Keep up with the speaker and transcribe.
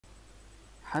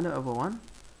Hello everyone,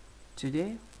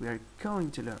 today we are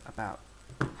going to learn about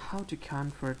how to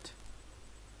convert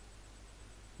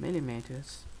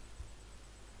millimeters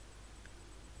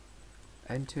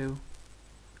into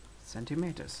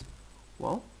centimeters.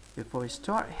 Well, before we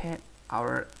start ahead,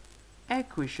 our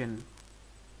equation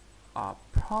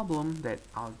problem that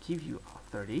I'll give you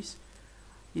after this,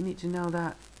 you need to know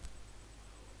that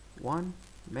 1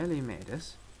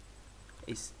 millimeters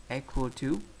is equal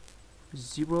to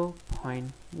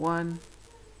 0.1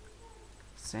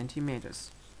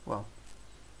 centimeters. Well,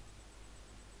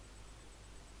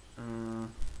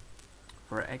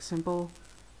 for example,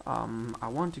 I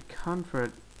want to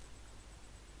convert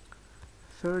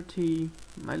 30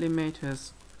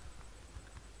 millimeters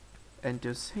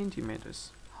into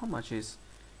centimeters. How much is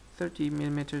 30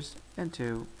 millimeters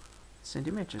into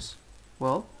centimeters?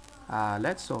 Well,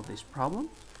 let's solve this problem.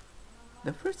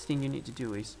 The first thing you need to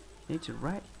do is you need to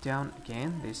write down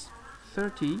again this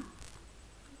 30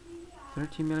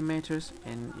 millimeters,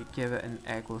 and you give it an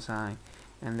equal sign,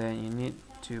 and then you need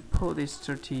to put this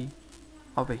 30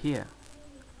 over here,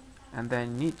 and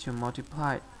then you need to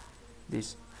multiply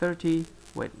this 30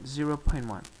 with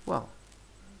 0.1. Well,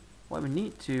 why we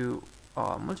need to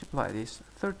multiply this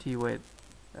 30 with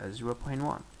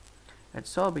 0.1?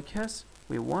 That's all because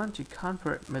we want to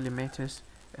convert millimeters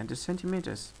into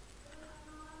centimeters.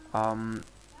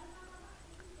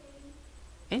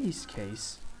 In this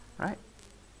case, right,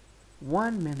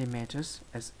 1 millimeters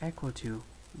is equal to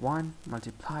 1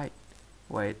 multiplied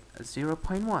with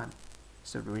 0.1,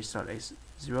 so the result is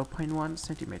 0.1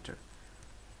 centimeter.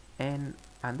 And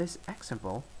on this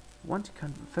example, want to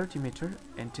convert 30 meter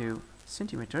into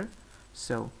centimeter,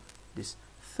 so this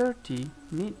 30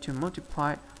 need to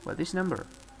multiply with this number.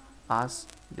 As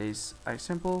this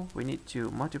example, we need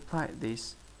to multiply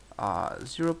this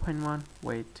 0.1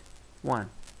 with 1.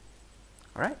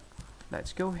 Alright,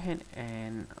 let's go ahead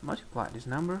and multiply this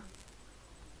number,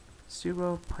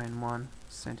 0.1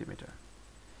 centimeter,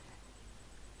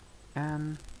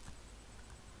 and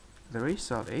the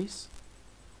result is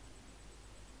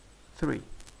 3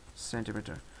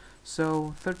 centimeter.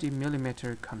 So 30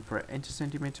 millimeter convert into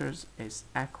centimeters is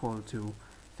equal to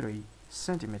 3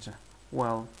 centimeter.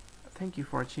 Well, thank you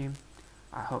for watching.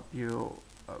 I hope you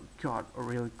got a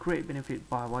really great benefit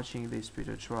by watching this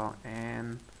video tutorial,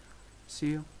 and see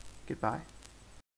you. Goodbye.